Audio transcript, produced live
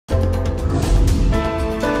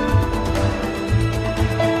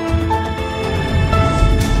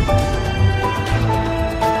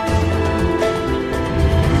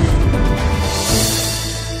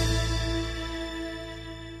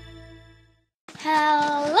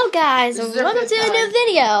guys, and welcome to a new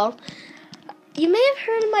video. You may have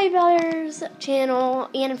heard of my brother's channel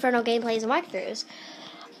and Inferno Gameplays and Walkthroughs.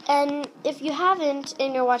 And if you haven't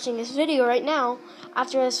and you're watching this video right now,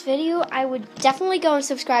 after this video, I would definitely go and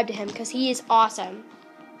subscribe to him because he is awesome.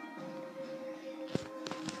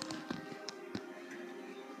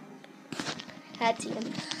 Had to.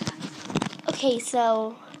 Okay,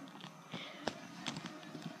 so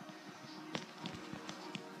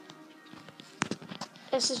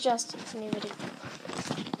this is just a new video.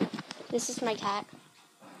 This is my cat,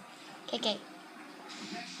 KK.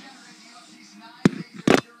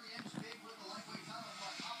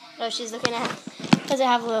 No, she's looking at because I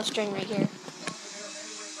have a little string right here.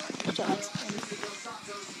 She likes him.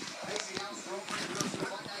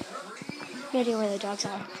 No idea where the dogs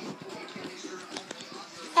are.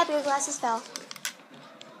 Happy your glasses fell.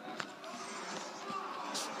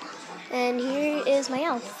 And here is my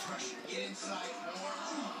elf.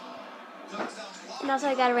 And also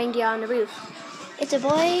I got a reindeer on the roof. It's a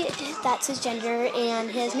boy, that's his gender,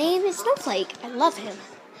 and his name is Snowflake. I love him.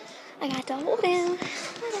 I got to hold him.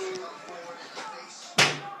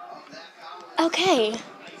 Okay.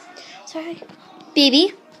 Sorry.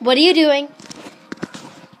 BB, what are you doing?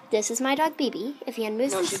 This is my dog, BB. If you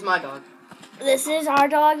unmove No, she's my dog. This is our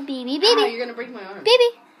dog, BB. BB. Ah, you're gonna break my arm.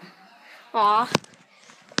 BB. Aw.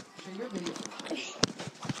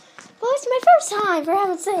 Well, it's my first time, for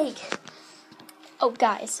heaven's sake. Oh,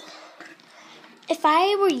 guys. If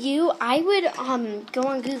I were you, I would go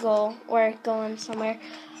on Google or go on somewhere.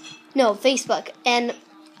 No, Facebook. And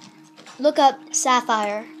look up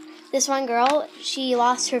Sapphire. This one girl, she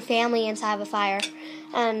lost her family inside of a fire.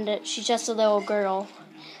 And she's just a little girl.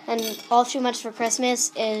 And all she wants for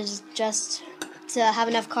Christmas is just to have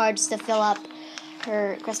enough cards to fill up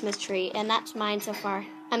her Christmas tree. And that's mine so far.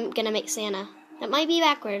 I'm going to make Santa. It might be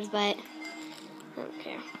backwards, but I don't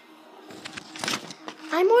care.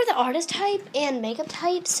 I'm more the artist type and makeup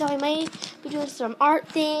type, so I might be doing some art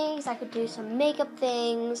things. I could do some makeup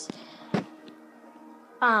things.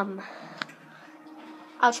 I'll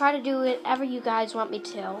try to do whatever you guys want me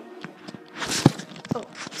to. Oh,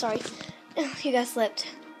 sorry. You guys slipped.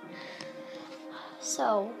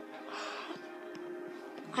 So,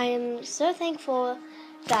 I am so thankful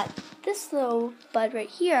that this little bud right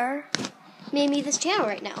here made me this channel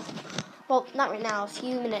right now. Well, not right now, a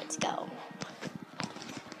few minutes ago.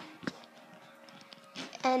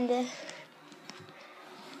 And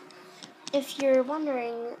if you're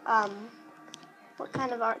wondering what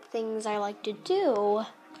kind of art things I like to do,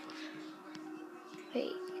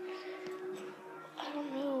 wait, I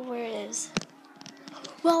don't know where it is.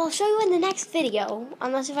 Well, I'll show you in the next video,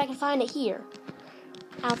 unless if I can find it here.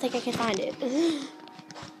 I don't think I can find it.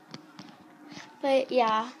 But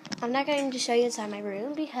yeah, I'm not going to show you inside my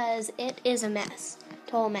room because it is a mess.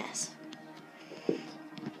 Total mess.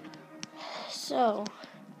 So,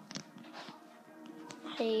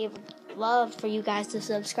 I would love for you guys to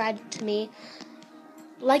subscribe to me.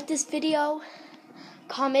 Like this video,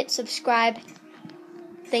 comment, subscribe.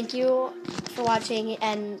 Thank you for watching,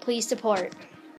 and please support.